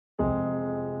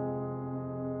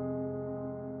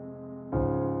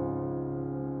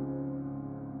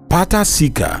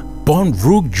Seca, born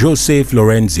Roque José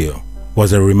Florêncio,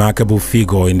 was a remarkable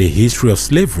figure in the history of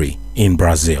slavery in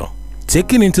Brazil.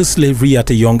 Taken into slavery at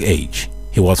a young age,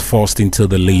 he was forced into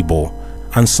the labor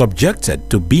and subjected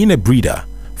to being a breeder,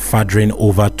 fathering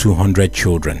over 200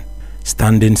 children.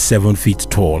 Standing 7 feet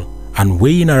tall and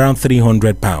weighing around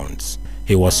 300 pounds,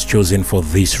 he was chosen for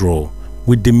this role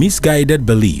with the misguided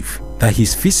belief that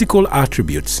his physical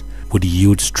attributes would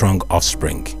yield strong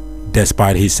offspring.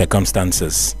 Despite his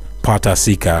circumstances,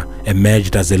 Seca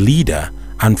emerged as a leader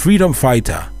and freedom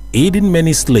fighter, aiding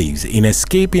many slaves in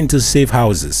escaping to safe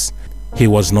houses. He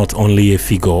was not only a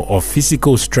figure of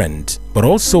physical strength, but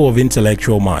also of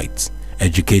intellectual might,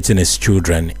 educating his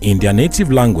children in their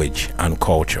native language and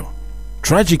culture.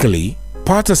 Tragically,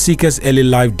 Seca's early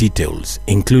life details,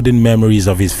 including memories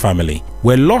of his family,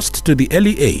 were lost to the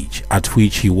early age at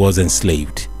which he was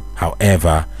enslaved.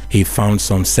 However, he found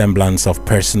some semblance of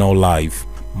personal life,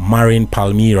 marrying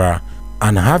Palmira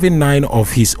and having 9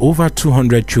 of his over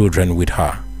 200 children with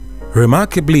her.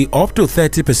 Remarkably, up to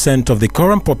 30% of the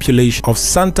current population of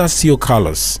Santa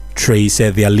Carlos trace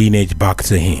their lineage back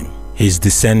to him. His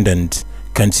descendants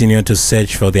continue to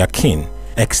search for their kin,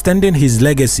 extending his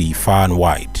legacy far and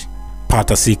wide.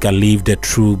 Seca lived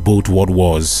through both world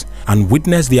wars and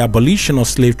witnessed the abolition of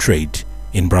slave trade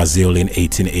in Brazil in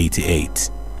 1888.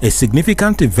 A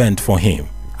significant event for him.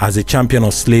 As a champion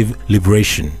of slave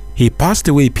liberation, he passed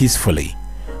away peacefully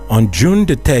on June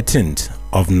the 13th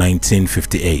of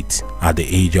 1958 at the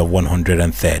age of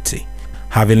 130,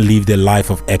 having lived a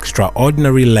life of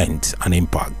extraordinary length and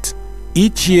impact.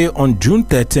 Each year on June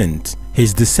 13th,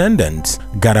 his descendants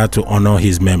gather to honor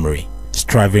his memory,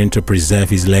 striving to preserve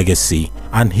his legacy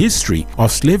and history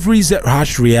of slavery's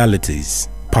harsh realities.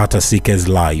 Seca's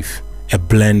life, a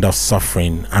blend of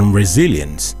suffering and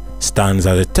resilience, stands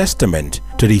as a testament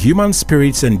to the human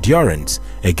spirit's endurance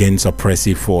against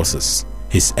oppressive forces.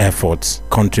 His efforts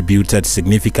contributed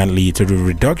significantly to the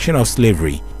reduction of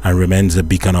slavery and remains a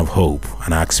beacon of hope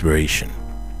and aspiration.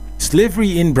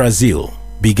 Slavery in Brazil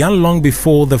began long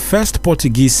before the first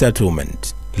Portuguese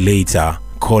settlement. Later,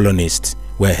 colonists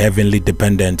were heavily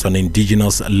dependent on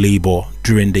indigenous labor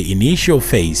during the initial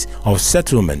phase of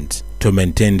settlement to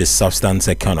maintain the subsistence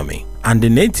economy, and the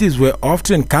natives were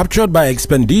often captured by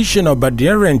expedition of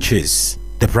bandeirantes,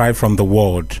 deprived from the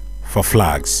world for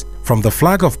flags. From the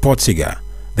flag of Portugal,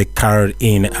 they carried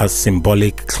in a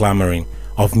symbolic clamoring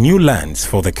of new lands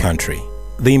for the country.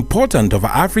 The import of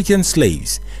African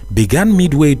slaves began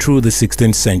midway through the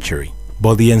 16th century,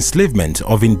 but the enslavement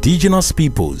of indigenous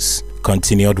peoples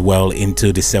continued well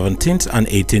into the 17th and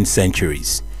 18th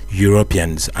centuries.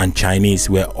 Europeans and Chinese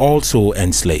were also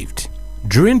enslaved.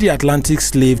 During the Atlantic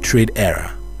slave trade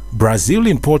era, Brazil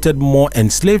imported more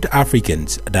enslaved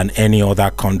Africans than any other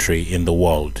country in the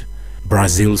world.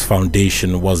 Brazil's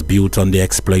foundation was built on the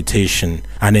exploitation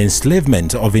and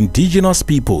enslavement of indigenous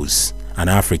peoples and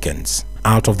Africans.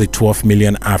 Out of the 12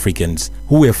 million Africans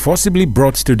who were forcibly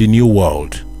brought to the New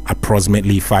World,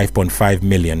 approximately 5.5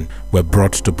 million were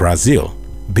brought to Brazil.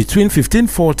 Between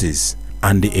 1540s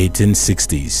and the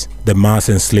 1860s, the mass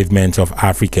enslavement of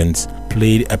Africans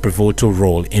played a pivotal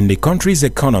role in the country's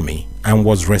economy and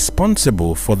was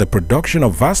responsible for the production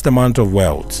of vast amounts of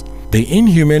wealth. The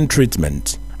inhumane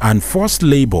treatment and forced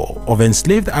labor of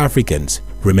enslaved Africans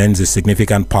remains a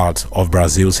significant part of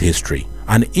Brazil's history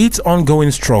and its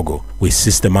ongoing struggle with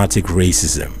systematic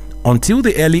racism. Until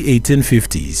the early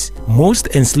 1850s, most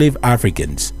enslaved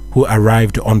Africans who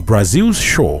arrived on Brazil's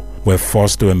shore were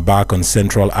forced to embark on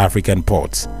Central African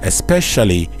ports,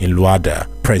 especially in Luanda,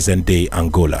 present-day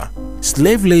Angola.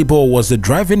 Slave labor was the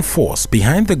driving force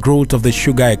behind the growth of the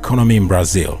sugar economy in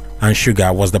Brazil, and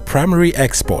sugar was the primary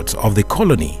export of the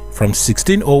colony from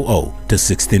 1600 to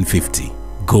 1650.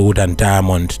 Gold and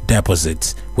diamond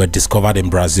deposits were discovered in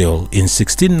Brazil in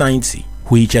 1690,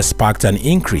 which sparked an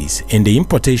increase in the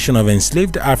importation of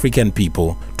enslaved African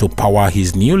people to power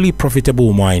his newly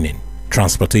profitable mining.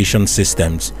 Transportation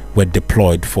systems were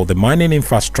deployed for the mining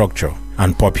infrastructure,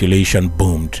 and population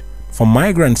boomed for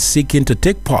migrants seeking to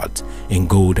take part in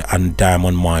gold and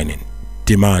diamond mining.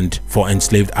 Demand for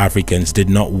enslaved Africans did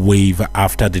not waver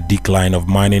after the decline of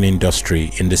mining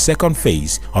industry in the second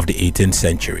phase of the 18th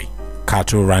century.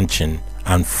 Cattle ranching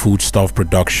and foodstuff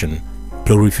production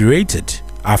proliferated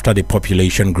after the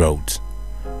population growth,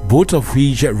 both of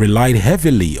which relied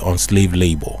heavily on slave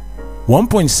labor.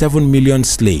 1.7 million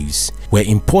slaves were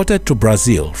imported to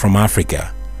Brazil from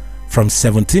Africa from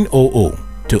 1700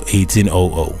 to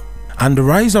 1800, and the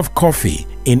rise of coffee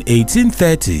in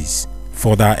 1830s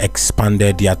further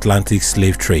expanded the Atlantic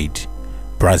slave trade.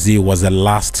 Brazil was the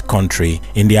last country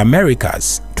in the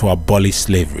Americas to abolish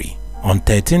slavery. On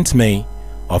 13th May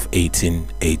of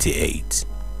 1888.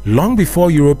 Long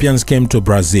before Europeans came to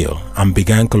Brazil and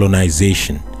began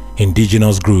colonization,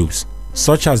 indigenous groups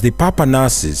such as the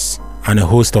Papanasses and a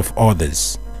host of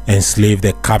others enslaved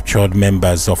the captured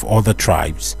members of other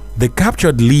tribes. The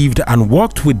captured lived and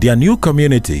worked with their new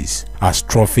communities as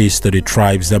trophies to the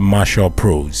tribe's martial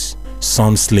prowess.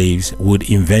 Some slaves would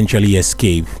eventually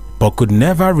escape but could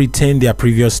never retain their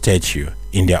previous stature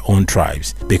in their own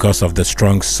tribes because of the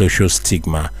strong social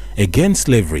stigma against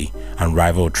slavery and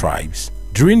rival tribes.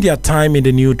 During their time in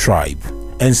the new tribe,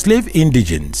 enslaved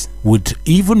indigents would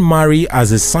even marry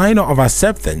as a sign of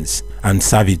acceptance and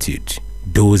servitude.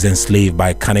 Those enslaved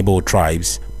by cannibal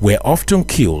tribes were often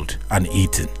killed and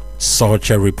eaten.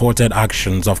 Such reported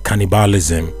actions of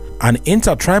cannibalism and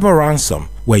intertribal ransom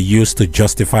were used to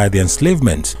justify the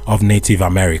enslavement of Native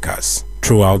Americans.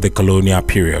 Throughout the colonial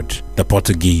period, the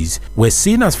Portuguese were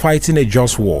seen as fighting a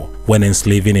just war when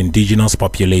enslaving indigenous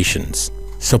populations,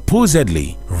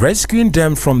 supposedly rescuing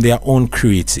them from their own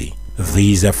cruelty.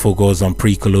 This focus on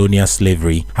pre-colonial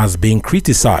slavery has been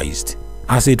criticized,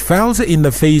 as it fails in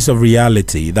the face of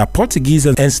reality that Portuguese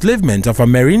enslavement of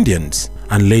Amerindians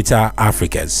and later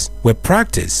Africans were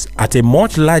practiced at a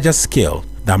much larger scale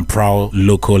than proud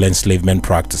local enslavement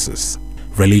practices.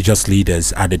 Religious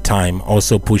leaders at the time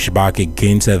also pushed back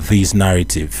against this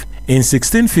narrative. In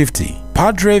 1650,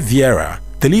 Padre Vieira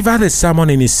delivered a sermon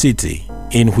in his city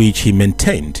in which he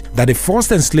maintained that the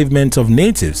forced enslavement of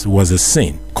natives was a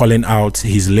sin, calling out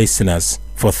his listeners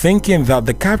for thinking that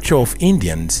the capture of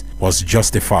Indians was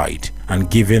justified and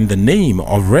giving the name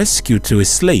of rescue to a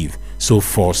slave so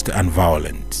forced and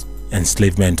violent.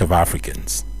 Enslavement of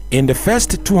Africans. In the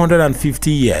first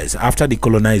 250 years after the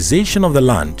colonization of the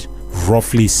land,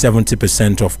 roughly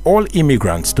 70% of all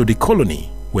immigrants to the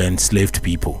colony were enslaved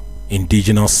people.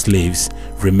 Indigenous slaves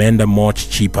remained much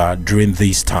cheaper during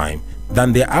this time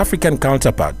than their African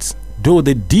counterparts, though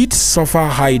they did suffer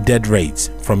high death rates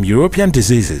from European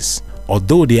diseases.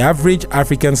 Although the average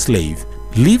African slave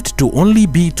lived to only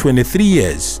be 23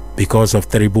 years because of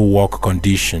terrible work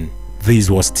condition, this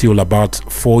was still about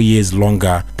 4 years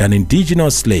longer than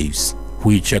indigenous slaves,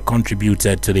 which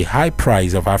contributed to the high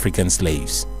price of African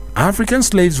slaves. African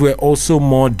slaves were also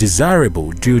more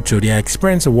desirable due to their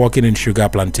experience of working in sugar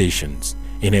plantations.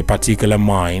 In a particular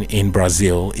mine in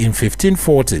Brazil in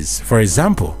 1540s, for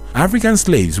example, African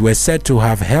slaves were said to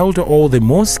have held all the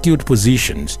most skilled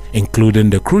positions, including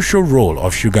the crucial role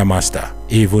of sugar master,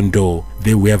 even though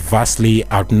they were vastly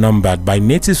outnumbered by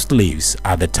native slaves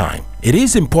at the time. It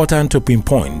is important to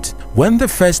pinpoint when the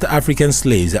first African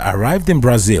slaves arrived in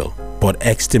Brazil, but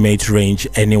estimates range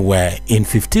anywhere in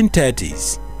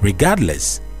 1530s.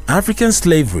 Regardless, African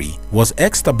slavery was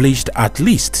established at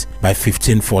least by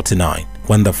 1549,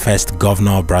 when the first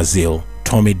governor of Brazil,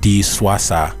 Tomé de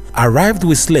Suaça, arrived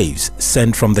with slaves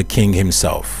sent from the king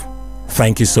himself.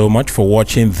 Thank you so much for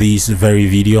watching this very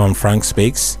video on Frank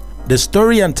Speaks, the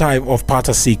story and time of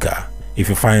Pata Seca. If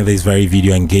you find this very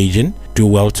video engaging, do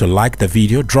well to like the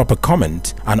video, drop a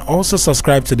comment, and also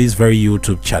subscribe to this very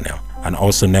YouTube channel. And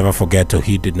also never forget to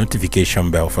hit the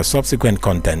notification bell for subsequent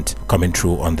content coming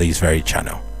through on this very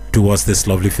channel. Do us this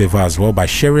lovely favor as well by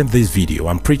sharing this video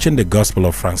and preaching the gospel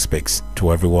of Frank Speaks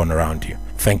to everyone around you.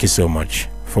 Thank you so much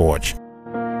for watching.